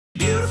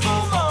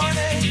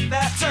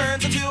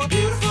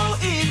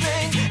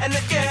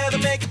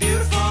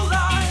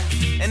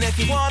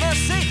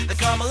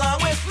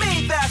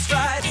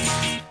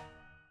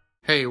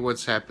Hey,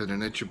 what's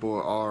happening? It's your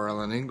boy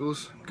RL and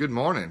Ingalls. Good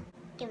morning.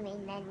 Good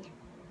morning.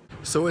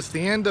 So it's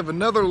the end of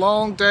another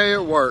long day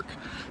at work.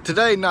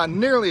 Today, not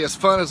nearly as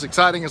fun as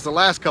exciting as the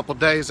last couple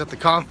days at the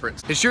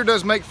conference. It sure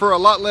does make for a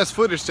lot less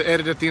footage to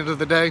edit at the end of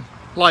the day.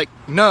 Like,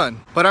 none.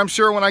 But I'm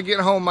sure when I get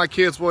home, my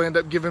kids will end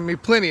up giving me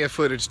plenty of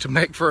footage to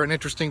make for an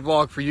interesting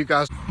vlog for you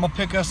guys. I'm gonna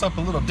pick us up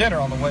a little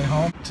dinner on the way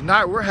home.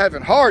 Tonight, we're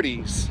having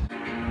Hardee's.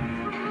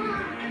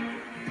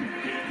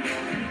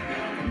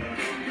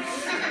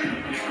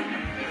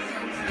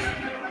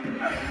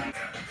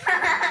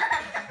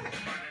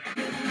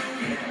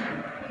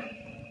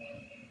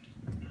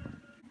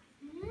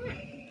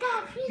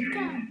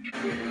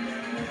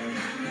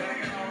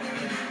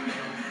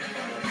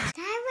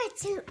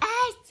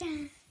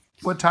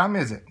 What time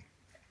is it?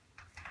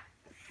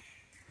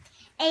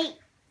 8.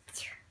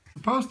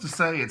 Supposed to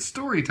say it's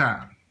story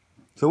time.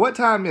 So what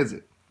time is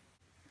it?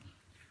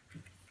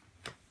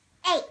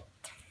 8.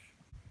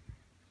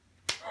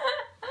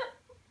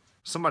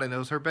 Somebody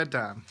knows her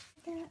bedtime.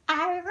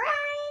 I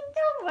ride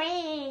the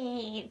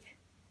wave.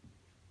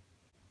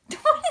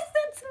 What is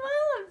that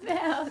smile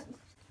about?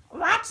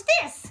 Watch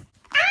this.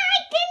 I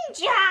can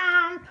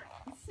jump.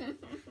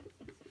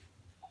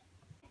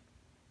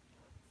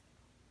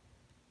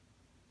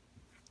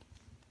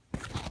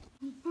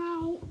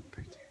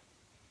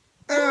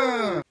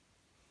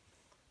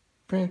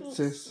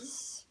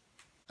 Princess.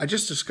 I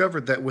just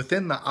discovered that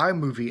within the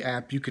iMovie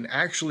app, you can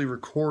actually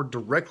record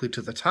directly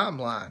to the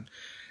timeline.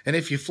 And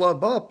if you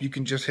flub up, you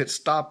can just hit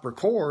stop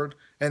record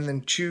and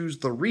then choose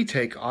the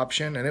retake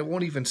option, and it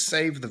won't even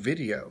save the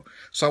video.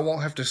 So I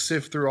won't have to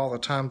sift through all the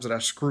times that I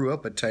screw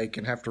up a take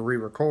and have to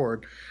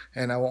re-record,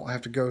 and I won't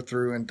have to go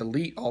through and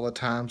delete all the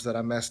times that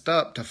I messed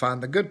up to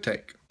find the good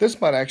take. This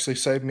might actually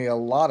save me a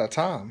lot of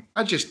time.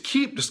 I just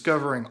keep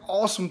discovering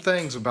awesome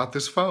things about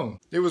this phone.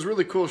 It was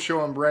really cool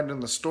showing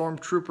Brandon the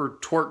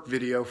Stormtrooper Twerk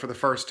video for the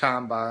first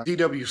time by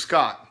DW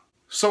Scott.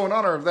 So in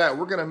honor of that,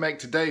 we're going to make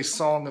today's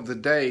song of the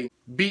day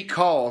Beat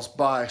Calls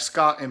by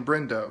Scott and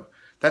Brendo.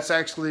 That's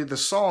actually the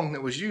song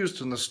that was used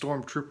in the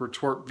Stormtrooper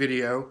Twerk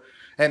video,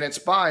 and it's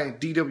by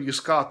DW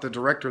Scott, the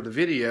director of the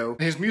video,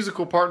 and his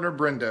musical partner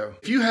Brendo.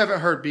 If you haven't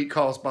heard Beat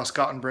Calls by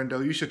Scott and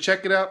Brendo, you should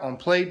check it out on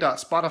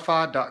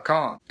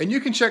play.spotify.com. And you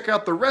can check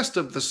out the rest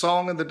of the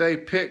Song of the Day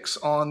picks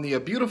on the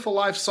A Beautiful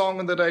Life Song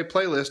of the Day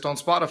playlist on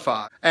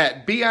Spotify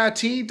at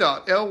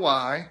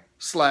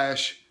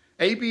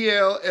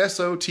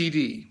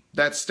bit.ly/ABLSOTD.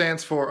 That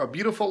stands for A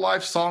Beautiful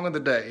Life Song of the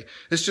Day.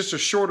 It's just a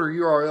shorter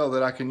URL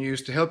that I can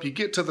use to help you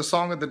get to the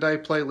Song of the Day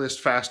playlist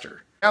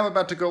faster. I'm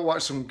about to go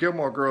watch some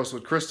Gilmore Girls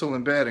with Crystal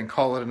in bed and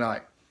call it a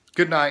night.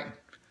 Good night.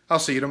 I'll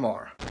see you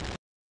tomorrow.